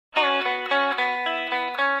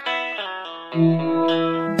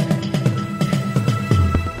You're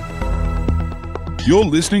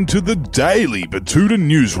listening to the Daily Betoota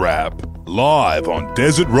News Wrap, live on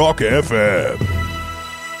Desert Rock FM.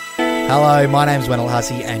 Hello, my name's Wendell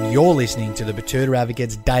Hussey and you're listening to the Betoota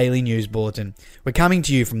Advocate's Daily News Bulletin. We're coming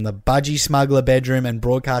to you from the Budgie Smuggler bedroom and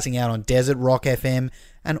broadcasting out on Desert Rock FM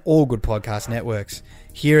and all good podcast networks.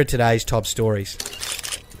 Here are today's top stories.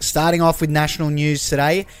 Starting off with national news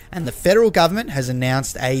today, and the federal government has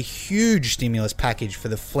announced a huge stimulus package for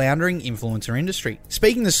the floundering influencer industry.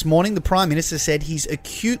 Speaking this morning, the Prime Minister said he's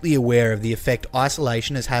acutely aware of the effect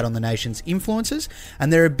isolation has had on the nation's influencers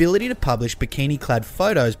and their ability to publish bikini-clad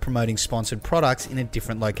photos promoting sponsored products in a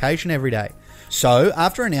different location every day. So,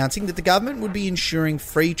 after announcing that the government would be ensuring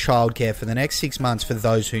free childcare for the next 6 months for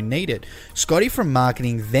those who need it, Scotty from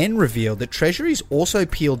marketing then revealed that Treasury's also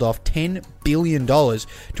peeled off $10 billion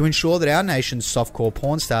to ensure that our nation's softcore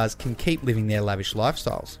porn stars can keep living their lavish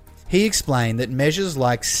lifestyles. He explained that measures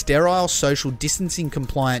like sterile social distancing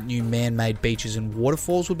compliant new man-made beaches and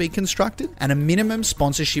waterfalls would be constructed, and a minimum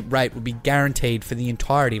sponsorship rate would be guaranteed for the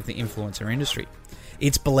entirety of the influencer industry.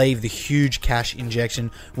 It's believed the huge cash injection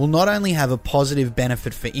will not only have a positive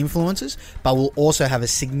benefit for influencers, but will also have a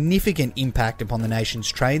significant impact upon the nation's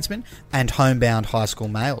tradesmen and homebound high school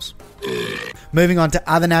males. Moving on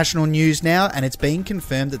to other national news now, and it's been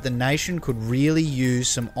confirmed that the nation could really use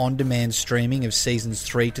some on-demand streaming of seasons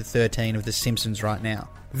 3 to 13 of The Simpsons right now.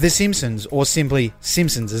 The Simpsons, or simply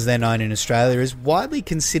Simpsons as they're known in Australia, is widely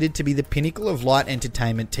considered to be the pinnacle of light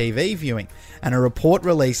entertainment TV viewing, and a report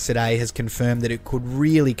released today has confirmed that it could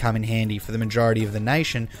really come in handy for the majority of the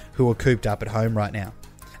nation who are cooped up at home right now.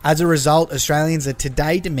 As a result, Australians are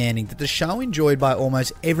today demanding that the show, enjoyed by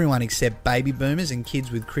almost everyone except baby boomers and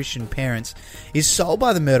kids with Christian parents, is sold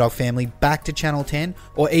by the Murdoch family back to Channel 10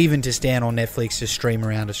 or even to stand on Netflix to stream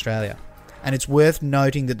around Australia. And it's worth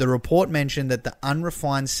noting that the report mentioned that the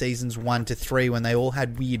unrefined seasons 1 to 3, when they all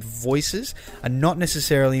had weird voices, are not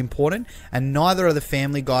necessarily important, and neither are the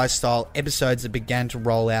Family Guy style episodes that began to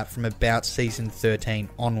roll out from about season 13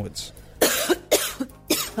 onwards.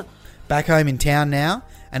 Back home in town now,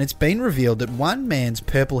 and it's been revealed that one man's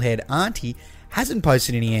purple-haired auntie hasn't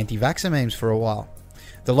posted any anti-vaxxer memes for a while.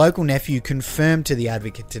 The local nephew confirmed to The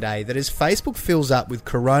Advocate today that as Facebook fills up with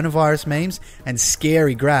coronavirus memes and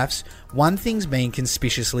scary graphs, one thing's been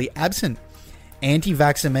conspicuously absent: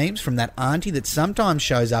 anti-vaxxer memes from that auntie that sometimes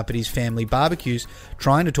shows up at his family barbecues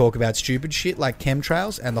trying to talk about stupid shit like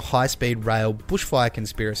chemtrails and the high-speed rail bushfire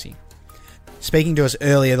conspiracy. Speaking to us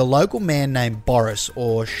earlier, the local man named Boris,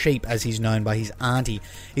 or Sheep as he's known by his auntie,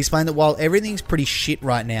 explained that while everything's pretty shit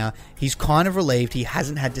right now, he's kind of relieved he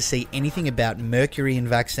hasn't had to see anything about mercury in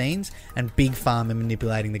vaccines and big pharma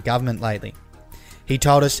manipulating the government lately. He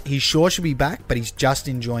told us he sure should be back, but he's just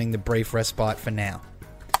enjoying the brief respite for now.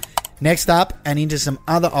 Next up, and into some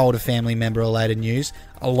other older family member related news,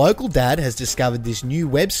 a local dad has discovered this new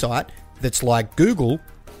website that's like Google,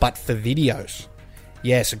 but for videos.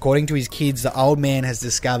 Yes, according to his kids, the old man has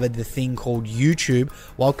discovered the thing called YouTube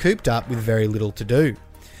while cooped up with very little to do.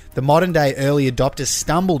 The modern-day early adopter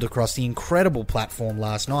stumbled across the incredible platform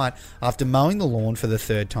last night after mowing the lawn for the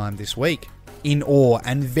third time this week. In awe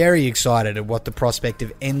and very excited at what the prospect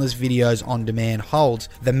of endless videos on demand holds,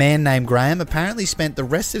 the man named Graham apparently spent the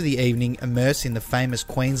rest of the evening immersed in the famous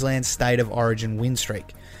Queensland State of Origin win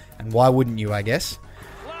streak. And why wouldn't you, I guess?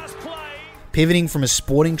 Pivoting from a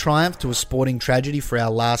sporting triumph to a sporting tragedy for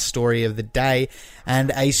our last story of the day,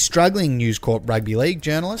 and a struggling News Corp rugby league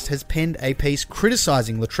journalist has penned a piece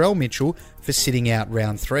criticising Latrell Mitchell for sitting out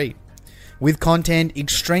round 3. With content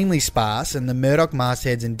extremely sparse and the Murdoch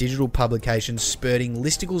mastheads and digital publications spurting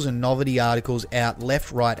listicles and novelty articles out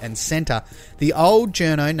left, right and centre, the old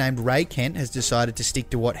journo named Ray Kent has decided to stick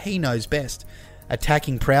to what he knows best: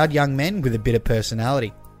 attacking proud young men with a bit of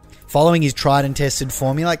personality. Following his tried and tested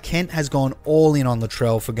formula, Kent has gone all in on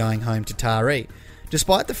Latrell for going home to Taree.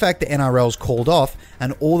 Despite the fact the NRL's called off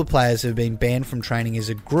and all the players have been banned from training as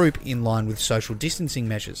a group in line with social distancing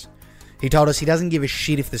measures. He told us he doesn't give a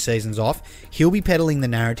shit if the season's off. He'll be peddling the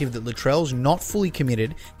narrative that Latrell's not fully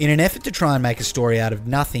committed in an effort to try and make a story out of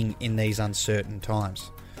nothing in these uncertain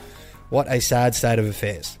times. What a sad state of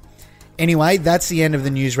affairs. Anyway, that's the end of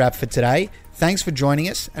the news wrap for today. Thanks for joining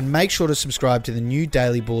us, and make sure to subscribe to the new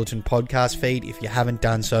Daily Bulletin podcast feed if you haven't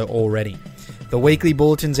done so already. The weekly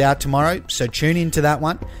bulletin's out tomorrow, so tune in to that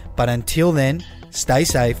one. But until then, stay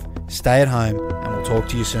safe, stay at home, and we'll talk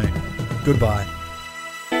to you soon. Goodbye.